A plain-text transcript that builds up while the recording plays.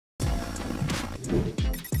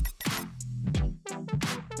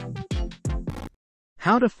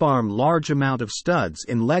How to farm large amount of studs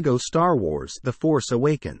in LEGO Star Wars: The Force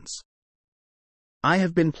Awakens. I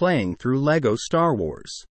have been playing through LEGO Star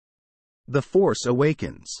Wars: The Force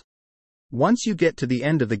Awakens. Once you get to the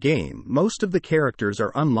end of the game, most of the characters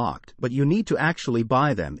are unlocked, but you need to actually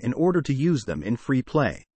buy them in order to use them in free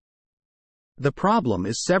play. The problem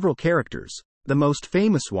is several characters, the most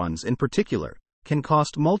famous ones in particular, can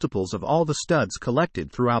cost multiples of all the studs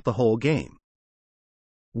collected throughout the whole game.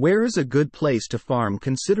 Where is a good place to farm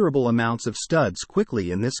considerable amounts of studs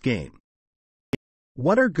quickly in this game?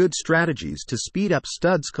 What are good strategies to speed up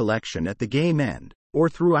studs collection at the game end, or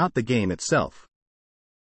throughout the game itself?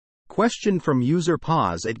 Question from user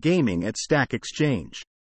Pause at Gaming at Stack Exchange.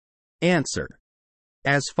 Answer.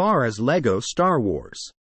 As far as LEGO Star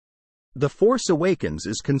Wars: The Force Awakens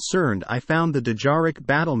is concerned, I found the Dejaric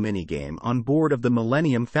battle minigame on board of the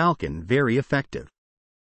Millennium Falcon very effective.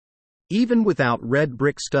 Even without red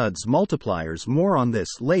brick studs multipliers, more on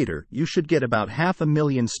this later, you should get about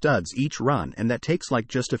 500,000 studs each run, and that takes like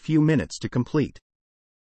just a few minutes to complete.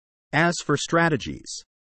 As for strategies: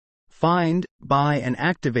 find, buy and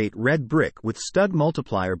activate red brick with stud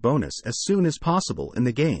multiplier bonus as soon as possible in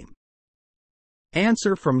the game.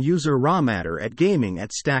 Answer from user Ramatter at Gaming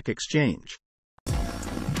at Stack Exchange.